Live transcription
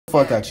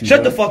Fuck out you.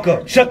 Shut the fuck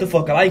up. Shut the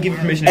fuck up. I ain't give you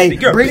permission to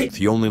speak. You're a bitch.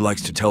 He only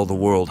likes to tell the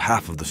world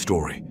half of the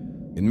story.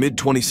 In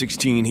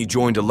mid-2016, he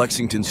joined a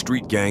Lexington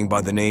street gang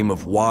by the name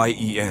of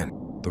YEN.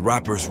 The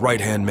rapper's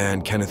right-hand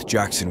man, Kenneth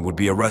Jackson, would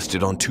be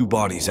arrested on 2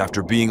 bodies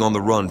after being on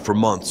the run for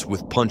months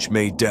with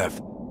Punchmade Dev.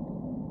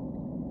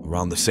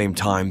 Around the same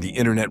time, the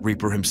Internet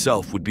Reaper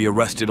himself would be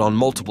arrested on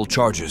multiple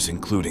charges,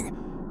 including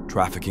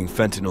trafficking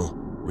fentanyl,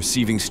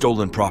 receiving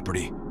stolen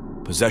property,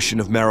 possession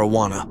of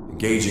marijuana,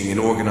 engaging in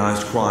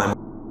organized crime.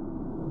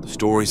 The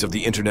stories of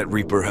the Internet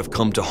Reaper have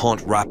come to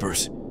haunt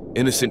rappers,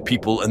 innocent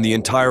people, and the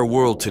entire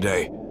world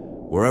today,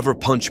 wherever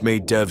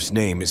Punchmade Dev's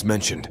name is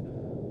mentioned.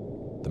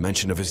 The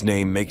mention of his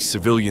name makes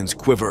civilians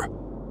quiver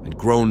and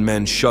grown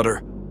men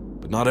shudder,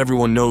 but not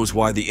everyone knows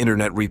why the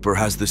Internet Reaper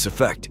has this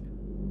effect.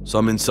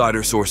 Some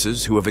insider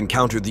sources who have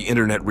encountered the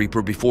Internet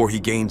Reaper before he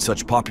gained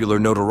such popular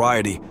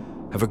notoriety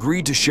have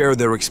agreed to share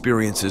their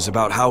experiences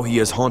about how he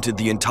has haunted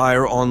the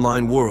entire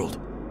online world.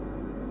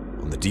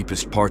 On the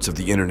deepest parts of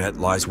the internet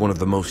lies one of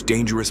the most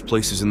dangerous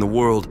places in the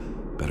world,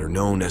 better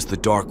known as the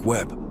dark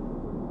web.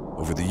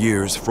 Over the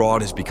years,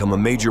 fraud has become a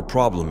major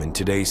problem in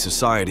today's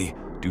society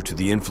due to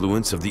the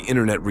influence of the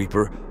Internet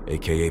Reaper,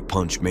 aka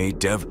Punchmade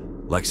Dev.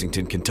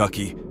 Lexington,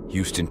 Kentucky,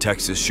 Houston,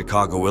 Texas,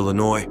 Chicago,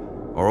 Illinois,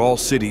 are all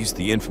cities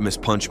the infamous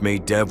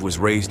Punchmade Dev was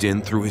raised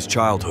in through his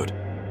childhood.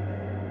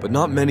 But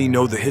not many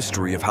know the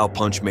history of how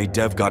Punchmade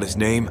Dev got his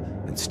name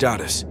and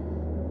status.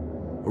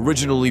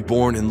 Originally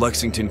born in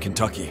Lexington,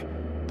 Kentucky,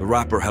 the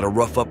rapper had a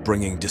rough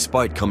upbringing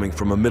despite coming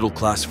from a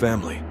middle-class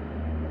family.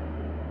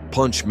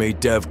 Punchmade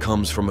Dev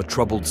comes from a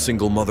troubled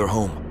single-mother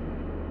home.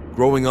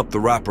 Growing up, the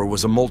rapper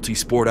was a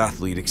multi-sport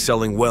athlete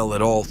excelling well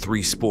at all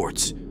 3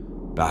 sports: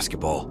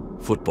 basketball,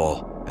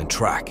 football, and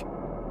track.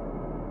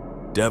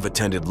 Dev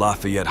attended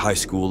Lafayette High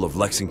School of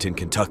Lexington,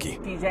 Kentucky.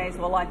 These days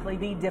will likely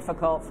be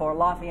difficult for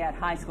Lafayette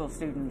High School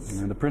students.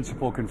 And the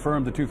principal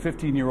confirmed the 2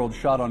 15-year-olds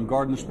shot on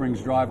Garden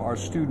Springs Drive are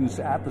students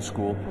at the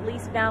school.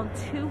 Police found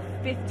 2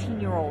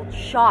 15-year-olds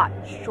shot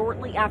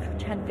shortly after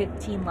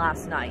 10:15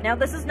 last night. Now,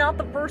 this is not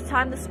the first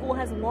time the school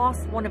has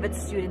lost one of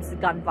its students to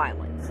gun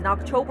violence. In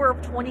October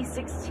of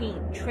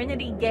 2016,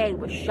 Trinity Gay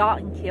was shot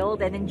and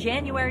killed, and in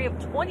January of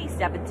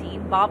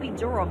 2017, Bobby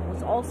Durham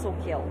was also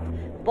killed.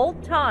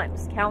 Both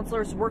times,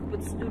 counselors worked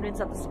with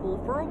students at the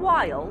school for a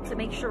while to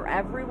make sure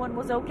everyone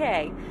was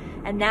okay,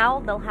 and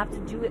now they'll have to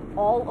do it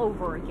all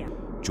over again.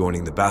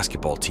 Joining the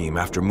basketball team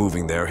after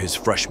moving there his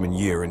freshman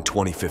year in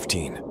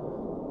 2015.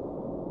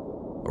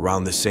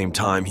 Around the same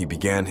time, he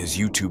began his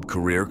YouTube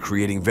career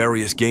creating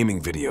various gaming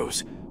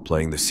videos,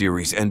 playing the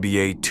series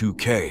NBA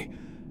 2K,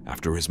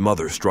 after his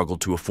mother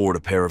struggled to afford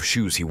a pair of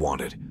shoes he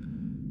wanted.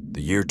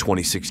 The year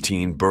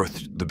 2016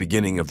 birthed the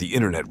beginning of the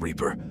Internet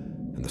Reaper,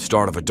 and the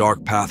start of a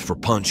dark path for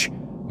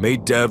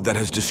Punchmade Dev that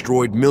has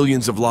destroyed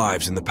millions of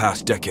lives in the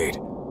past decade.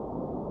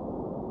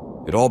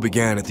 It all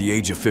began at the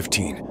age of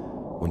 15,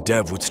 when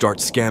Dev would start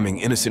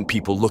scamming innocent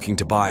people looking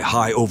to buy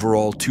high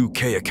overall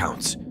 2K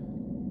accounts.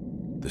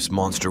 This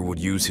monster would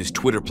use his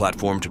Twitter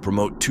platform to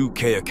promote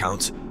 2K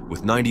accounts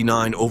with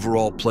 99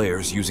 overall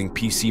players using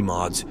PC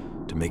mods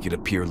to make it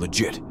appear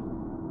legit.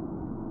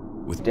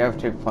 With Dev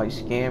took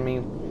place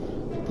scamming,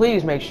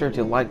 please make sure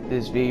to like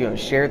this video and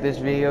share this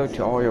video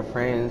to all your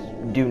friends.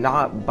 Do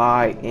not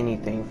buy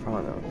anything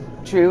from them.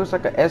 True, it was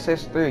like a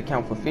SS3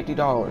 account for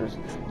 $50.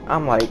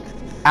 I'm like,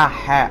 I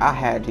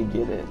had to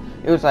get it.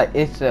 It was like,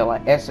 it's a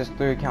like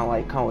SS3 account,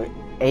 like come with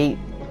 8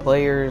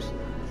 players.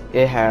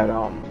 It had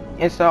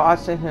and so I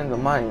sent him the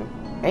money,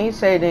 and he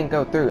said it didn't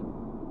go through.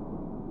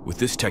 With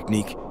this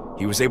technique,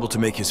 he was able to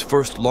make his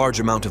first large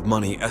amount of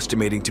money,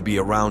 estimating to be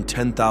around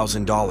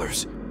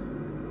 $10,000.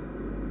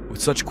 With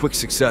such quick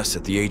success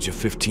at the age of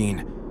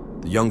 15,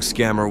 the young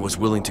scammer was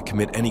willing to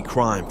commit any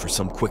crime for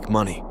some quick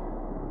money.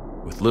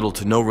 With little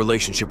to no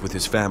relationship with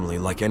his family,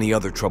 like any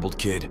other troubled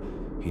kid,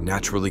 he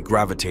naturally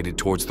gravitated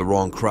towards the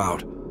wrong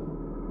crowd.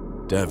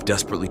 Dev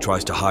desperately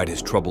tries to hide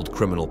his troubled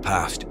criminal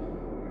past,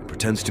 and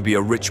pretends to be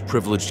a rich,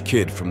 privileged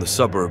kid from the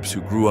suburbs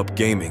who grew up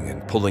gaming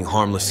and pulling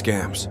harmless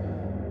scams.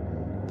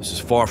 This is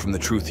far from the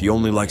truth. He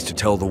only likes to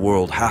tell the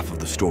world half of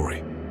the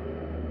story.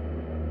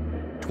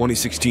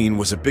 2016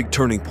 was a big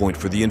turning point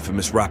for the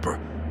infamous rapper,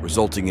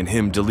 resulting in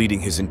him deleting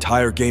his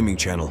entire gaming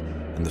channel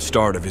and the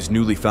start of his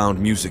newly found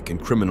music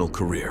and criminal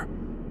career.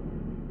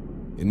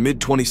 In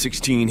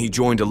mid-2016, he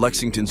joined a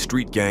Lexington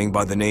street gang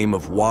by the name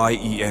of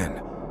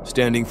YEN,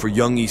 standing for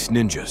Young East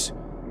Ninjas.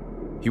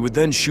 He would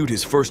then shoot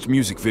his first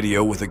music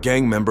video with a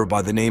gang member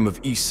by the name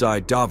of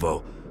Eastside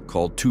Davo,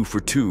 called 2 for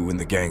 2 in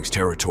the gang's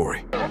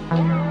territory.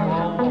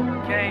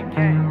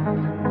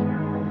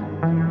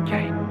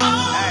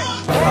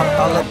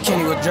 All up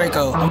Kenny with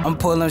Draco. I'm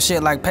pulling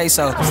shit like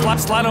peso.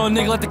 Slide on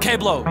a nigga, let the K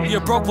blow. You a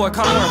broke boy,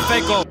 come on,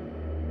 fake go.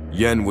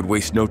 Yen would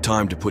waste no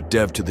time to put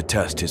Dev to the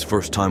test his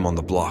first time on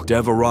the block.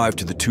 Dev arrived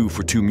to the 2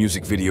 for 2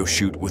 music video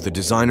shoot with a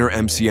designer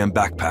MCM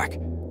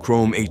backpack,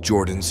 chrome 8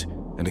 Jordans,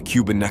 and a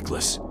Cuban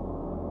necklace.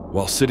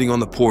 While sitting on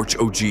the porch,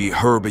 OG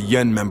Herb, a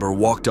Yen member,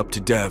 walked up to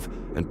Dev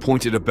and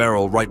pointed a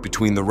barrel right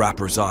between the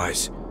rapper's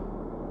eyes.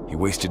 He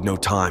wasted no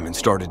time and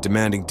started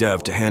demanding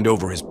Dev to hand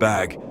over his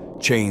bag,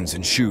 chains,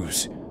 and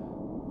shoes.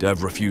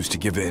 Dev refused to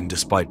give in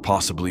despite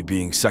possibly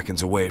being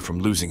seconds away from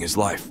losing his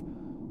life.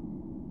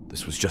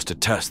 This was just a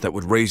test that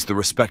would raise the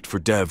respect for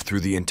Dev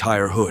through the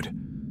entire hood.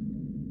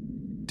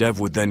 Dev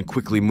would then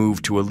quickly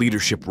move to a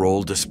leadership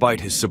role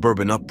despite his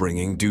suburban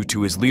upbringing due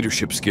to his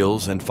leadership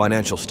skills and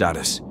financial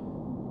status.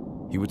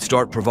 He would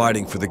start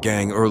providing for the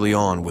gang early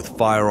on with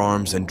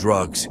firearms and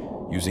drugs,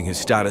 using his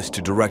status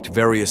to direct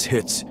various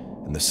hits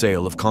and the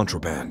sale of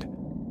contraband.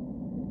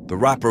 The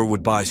rapper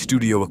would buy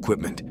studio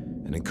equipment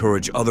and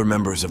encourage other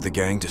members of the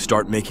gang to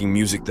start making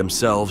music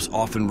themselves,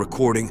 often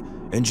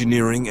recording,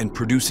 engineering, and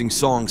producing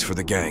songs for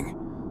the gang.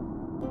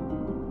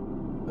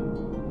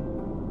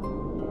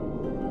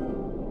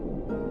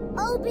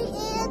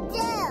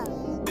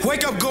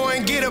 Wake up, go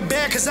and get a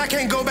bag, cause I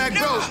can't go back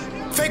broke.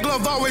 Fake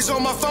love always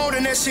on my phone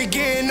and that shit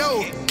getting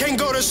old. Can't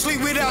go to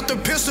sleep without the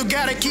pistol,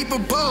 gotta keep a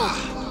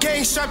bow.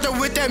 Gang strapped up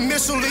with that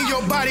missile, leave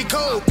your body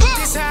cold.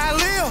 This how I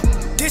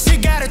live, this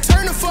shit gotta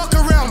turn the fuck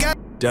around.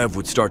 Dev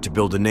would start to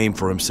build a name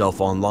for himself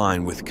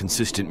online with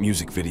consistent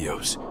music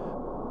videos.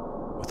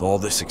 With all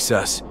this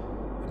success,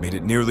 it made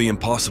it nearly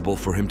impossible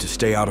for him to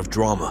stay out of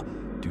drama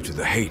due to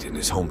the hate in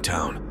his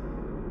hometown.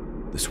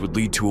 This would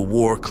lead to a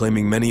war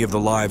claiming many of the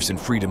lives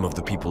and freedom of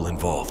the people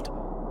involved.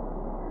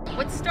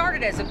 What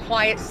started as a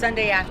quiet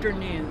Sunday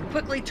afternoon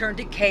quickly turned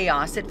to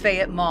chaos at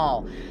Fayette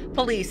Mall.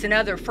 Police and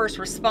other first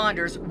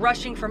responders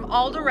rushing from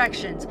all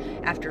directions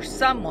after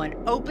someone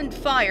opened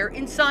fire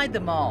inside the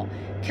mall,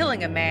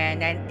 killing a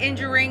man and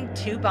injuring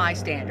 2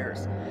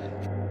 bystanders.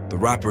 The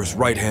rapper's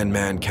right-hand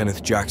man,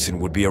 Kenneth Jackson,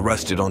 would be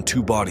arrested on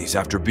 2 bodies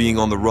after being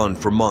on the run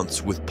for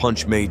months with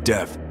Punchmade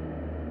Dev.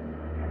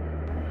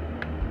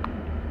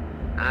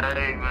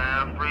 Hey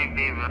man, free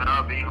me man,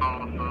 I'll be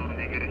home soon,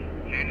 nigga.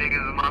 You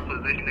niggas in my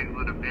position, niggas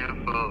would have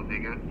been full,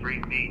 nigga. Free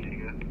me,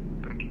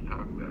 nigga. What you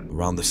talking about?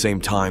 Around the same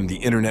time, the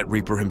Internet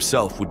Reaper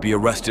himself would be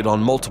arrested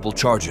on multiple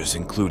charges,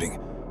 including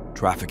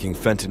trafficking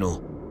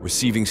fentanyl,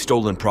 receiving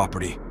stolen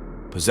property,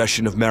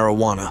 possession of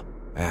marijuana,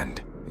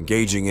 and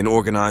engaging in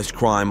organized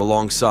crime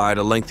alongside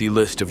a lengthy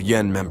list of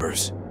Yen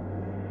members.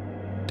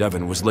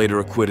 Devin was later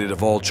acquitted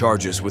of all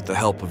charges with the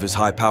help of his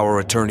high-power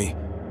attorney,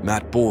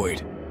 Matt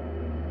Boyd.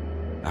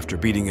 After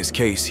beating his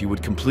case, he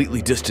would completely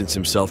distance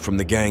himself from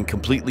the gang,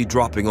 completely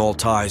dropping all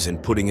ties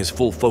and putting his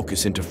full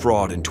focus into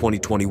fraud in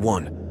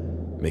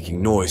 2021,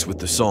 making noise with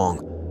the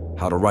song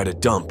How to Write a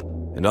Dump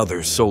and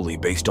others solely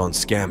based on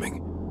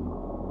scamming.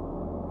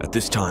 At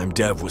this time,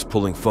 Dev was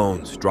pulling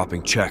phones,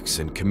 dropping checks,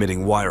 and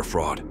committing wire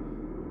fraud.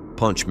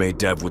 Punchmade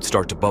Dev would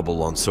start to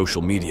bubble on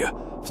social media,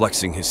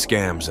 flexing his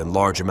scams and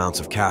large amounts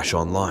of cash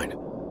online.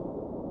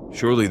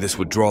 Surely this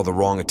would draw the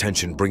wrong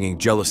attention, bringing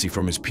jealousy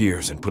from his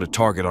peers and put a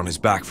target on his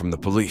back from the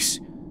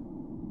police.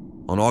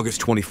 On August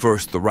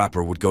 21st, the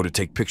rapper would go to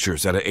take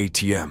pictures at an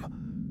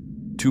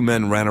ATM. 2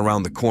 men ran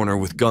around the corner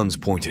with guns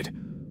pointed,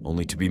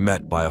 only to be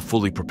met by a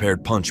fully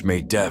prepared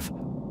Punchmade Dev.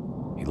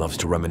 He loves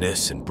to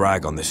reminisce and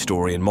brag on this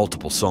story in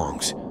multiple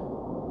songs.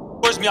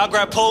 Me, I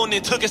grabbed pole and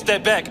then took a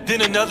step back.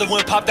 Then another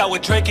one popped out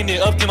with Drake and it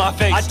upped in my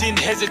face. I didn't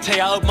hesitate,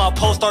 I upped my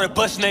pole, started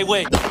busting they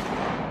way.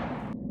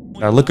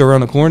 I look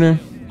around the corner,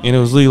 and it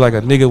was literally like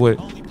a nigga with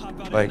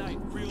like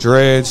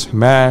dreads,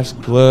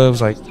 mask,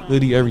 gloves, like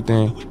hoodie,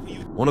 everything.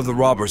 One of the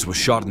robbers was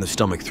shot in the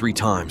stomach 3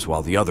 times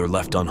while the other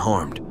left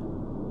unharmed.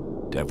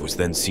 Dev was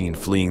then seen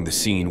fleeing the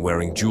scene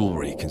wearing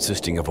jewelry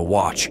consisting of a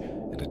watch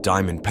and a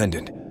diamond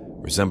pendant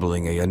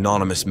resembling an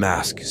anonymous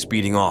mask,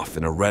 speeding off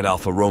in a red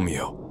Alfa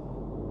Romeo.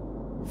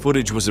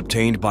 Footage was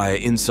obtained by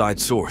an inside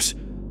source,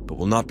 but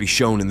will not be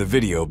shown in the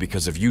video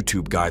because of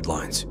YouTube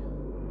guidelines.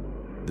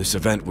 This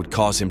event would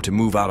cause him to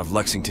move out of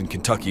Lexington,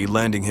 Kentucky,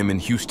 landing him in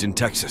Houston,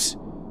 Texas.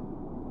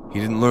 He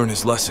didn't learn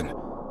his lesson,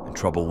 and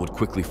trouble would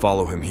quickly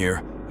follow him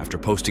here after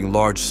posting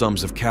large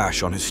sums of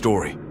cash on his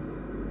story.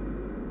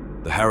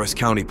 The Harris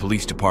County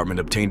Police Department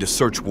obtained a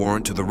search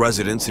warrant to the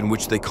residence in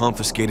which they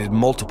confiscated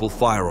multiple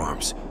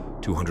firearms,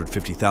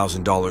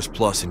 $250,000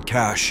 plus in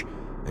cash,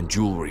 and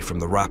jewelry from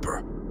the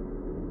rapper.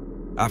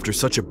 After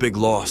such a big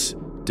loss,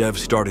 Dev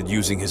started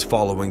using his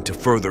following to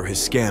further his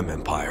scam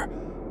empire,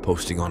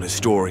 posting on his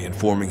story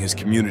informing his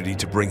community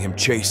to bring him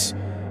Chase,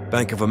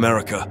 Bank of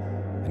America,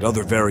 and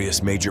other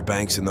various major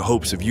banks in the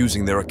hopes of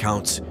using their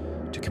accounts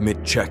to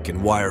commit check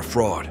and wire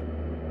fraud.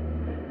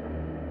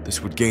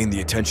 This would gain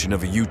the attention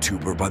of a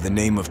YouTuber by the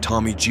name of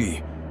Tommy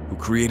G, who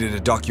created a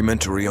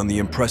documentary on the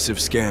impressive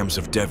scams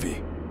of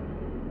Devi.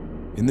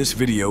 In this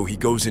video, he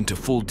goes into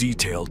full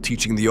detail,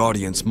 teaching the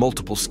audience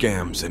multiple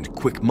scams and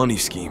quick money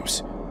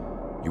schemes.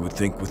 You would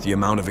think with the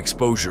amount of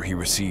exposure he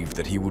received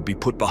that he would be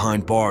put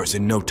behind bars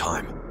in no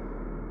time.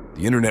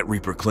 The Internet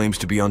Reaper claims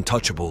to be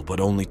untouchable, but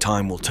only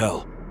time will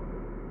tell.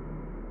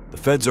 The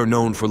feds are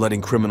known for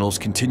letting criminals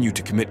continue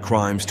to commit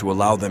crimes to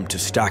allow them to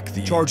stack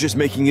the charges,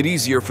 making it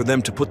easier for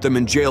them to put them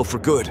in jail for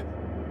good.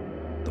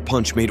 The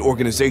Punchmade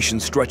organization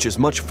stretches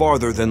much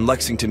farther than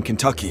Lexington,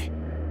 Kentucky.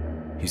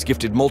 He's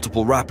gifted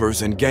multiple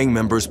rappers and gang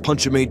members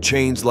Punchmade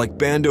chains like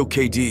Bando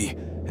KD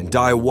and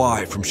Die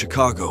Y from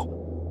Chicago.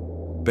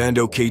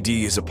 Bando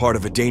KD is a part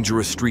of a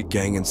dangerous street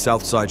gang in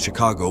Southside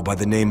Chicago by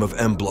the name of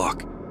M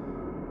Block.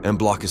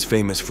 M-Block is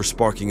famous for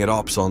sparking at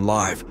ops on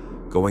live,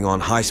 going on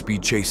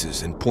high-speed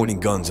chases and pointing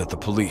guns at the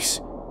police.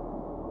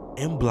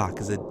 M-Block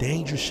is a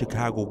dangerous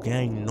Chicago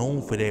gang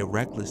known for their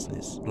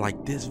recklessness.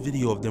 Like this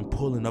video of them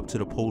pulling up to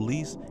the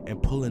police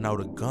and pulling out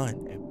a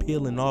gun and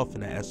peeling off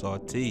in the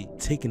SRT,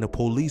 taking the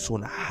police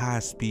on a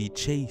high-speed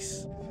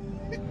chase.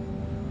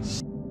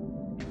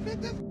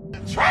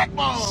 Track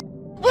mode!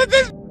 Put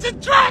this in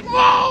track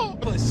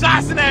mode! Put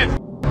shots in that!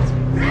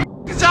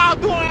 What y'all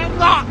doing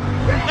M-Block?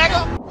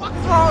 Nigga, what's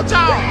wrong with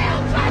y'all?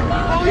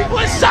 Oh, you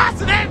put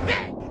shots in that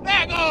bitch!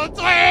 Nigga,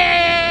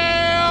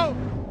 12!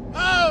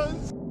 Oh,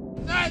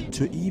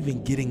 to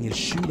even getting in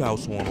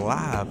shootouts on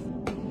live.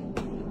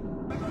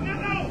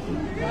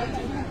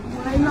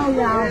 Stay low,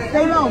 y'all.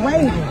 Stay low.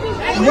 Wait.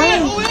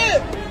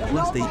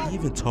 Plus, they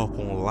even talk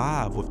on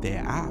live with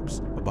their ops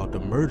about the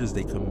murders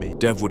they commit.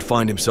 Dev would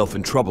find himself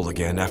in trouble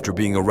again after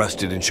being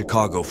arrested in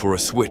Chicago for a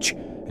switch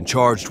and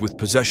charged with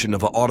possession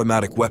of an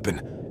automatic weapon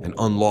and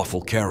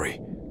unlawful carry.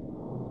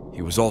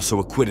 He was also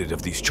acquitted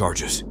of these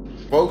charges.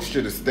 Folks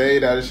should have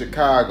stayed out of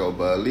Chicago,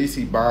 but at least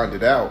he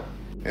bonded out.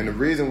 And the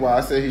reason why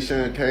I say he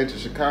shouldn't have came to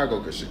Chicago,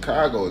 because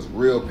Chicago is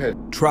real petty.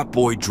 Trap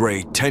Boy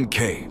Dre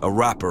 10K, a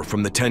rapper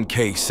from the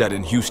 10K set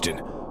in Houston,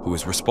 who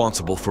is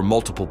responsible for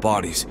multiple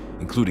bodies,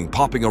 including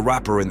popping a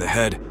rapper in the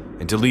head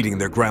and deleting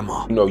their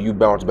grandma. You know, you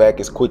bounce back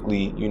as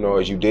quickly, you know,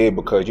 as you did,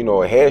 because, you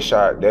know, a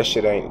headshot, that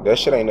shit ain't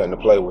nothing to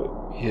play with.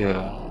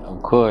 Yeah,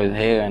 of course,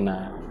 hell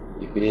nah.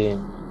 You feel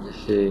me?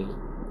 Shit.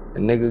 A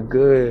nigga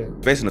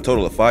good. Facing a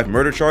total of 5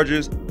 murder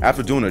charges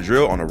after doing a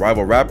drill on a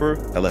rival rapper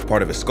that left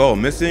part of his skull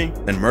missing,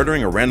 then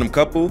murdering a random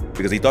couple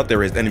because he thought they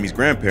were his enemy's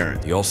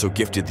grandparent. He also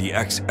gifted the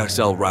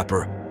XXL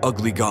rapper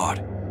Ugly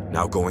God,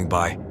 now going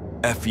by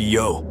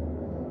FEO,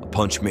 a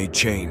Punchmade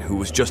chain who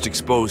was just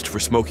exposed for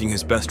smoking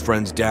his best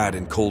friend's dad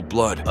in cold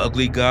blood.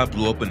 Ugly God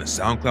blew up in the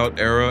SoundCloud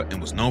era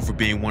and was known for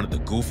being one of the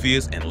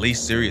goofiest and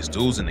least serious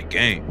dudes in the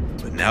game.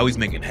 But now he's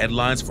making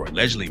headlines for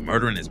allegedly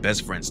murdering his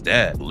best friend's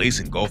dad. Police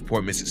in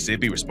Gulfport,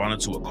 Mississippi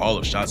responded to a call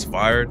of shots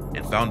fired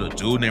and found a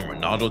dude named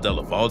Ronaldo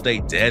Della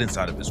Valde dead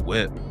inside of his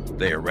whip.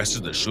 They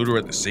arrested the shooter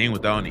at the scene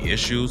without any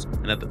issues,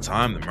 and at the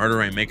time, the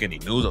murder ain't making any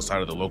news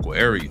outside of the local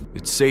area.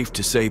 It's safe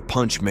to say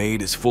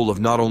Punchmade is full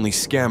of not only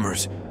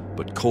scammers,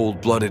 but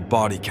cold-blooded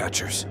body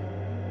catchers.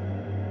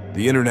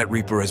 The Internet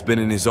Reaper has been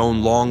in his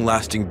own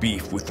long-lasting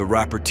beef with the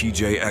rapper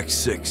TJ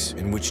X6,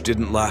 in which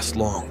didn't last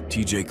long.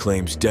 TJ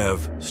claims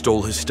Dev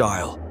stole his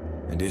style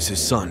and is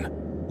his son.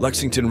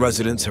 Lexington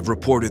residents have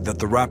reported that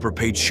the rapper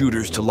paid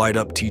shooters to light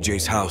up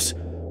TJ's house,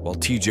 while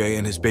TJ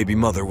and his baby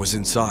mother was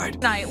inside.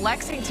 Tonight,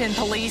 Lexington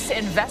police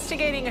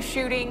investigating a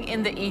shooting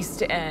in the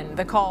East End.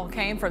 The call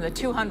came from the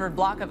 200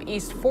 block of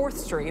East 4th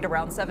Street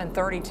around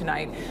 7:30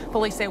 tonight.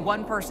 Police say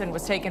one person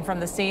was taken from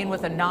the scene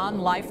with a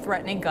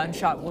non-life-threatening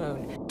gunshot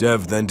wound.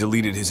 Dev then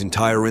deleted his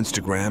entire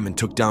Instagram and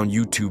took down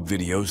YouTube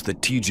videos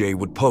that TJ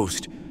would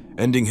post,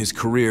 ending his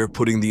career,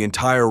 putting the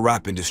entire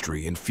rap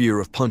industry in fear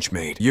of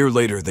Punchmade. A year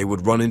later, they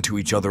would run into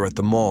each other at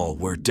the mall,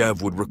 where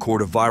Dev would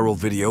record a viral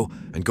video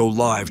and go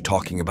live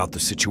talking about the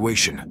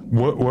situation.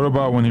 What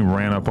about when he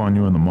ran up on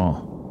you in the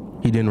mall?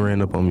 He didn't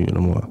ran up on me in the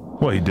mall.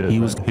 Well, he did. He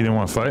didn't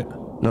want to fight?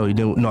 No, he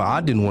didn't. No,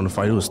 I didn't want to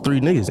fight. It was 3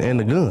 niggas and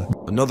a gun.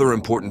 Another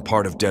important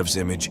part of Dev's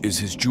image is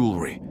his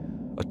jewelry.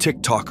 A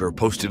TikToker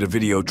posted a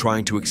video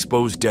trying to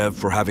expose Dev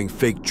for having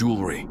fake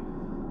jewelry.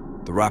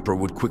 The rapper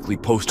would quickly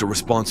post a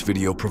response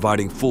video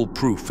providing full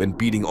proof and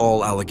beating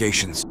all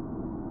allegations.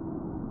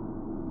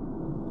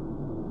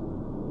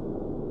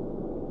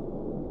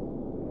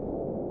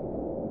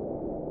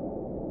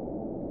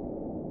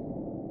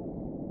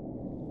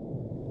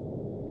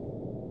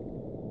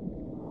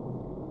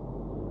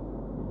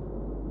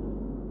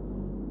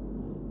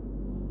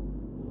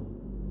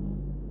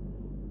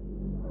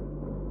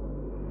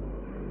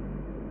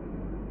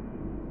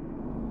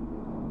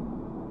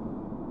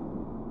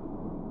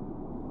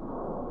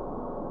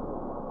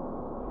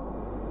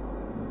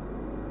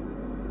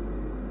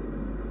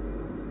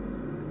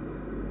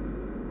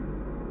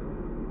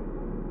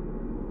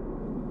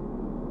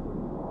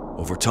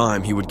 Over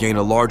time, he would gain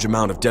a large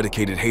amount of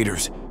dedicated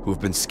haters who have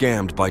been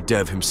scammed by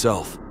Dev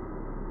himself.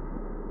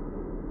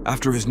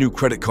 After his new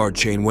credit card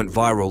chain went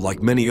viral,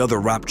 like many other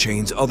rap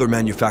chains, other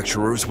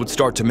manufacturers would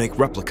start to make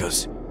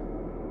replicas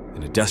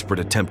in a desperate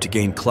attempt to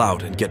gain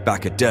clout and get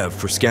back at Dev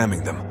for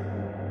scamming them.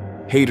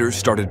 Haters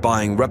started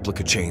buying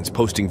replica chains,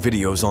 posting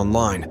videos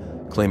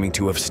online, claiming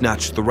to have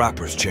snatched the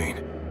rapper's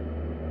chain.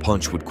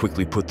 Punch would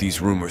quickly put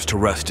these rumors to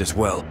rest as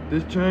well.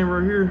 This chain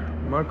right here,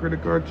 my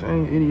credit card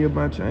chain, any of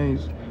my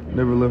chains,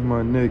 never left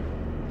my neck.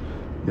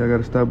 Y'all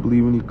gotta stop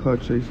believing these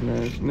clout chasing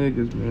ass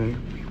niggas, man.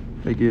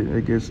 They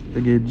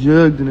get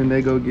jugged and then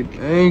they go get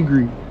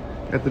angry.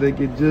 After they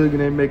get jugged and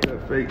they make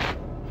up fake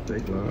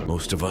lies.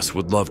 Most of us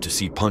would love to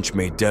see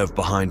Punchmade Dev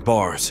behind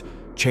bars,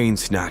 chain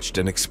snatched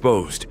and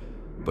exposed,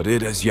 but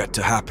it has yet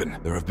to happen.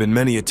 There have been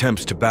many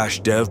attempts to bash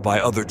Dev by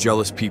other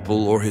jealous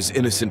people or his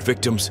innocent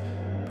victims,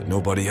 but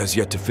nobody has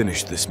yet to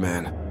finish this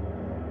man.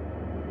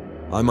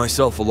 I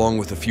myself, along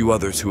with a few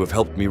others who have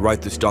helped me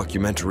write this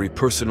documentary,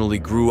 personally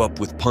grew up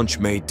with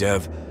Punchmade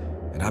Dev,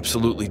 and and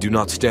absolutely do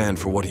not stand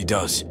for what he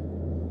does.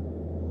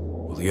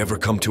 Will he ever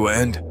come to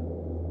an end?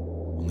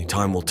 Only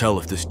time will tell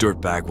if this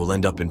dirtbag will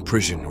end up in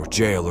prison or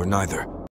jail or neither.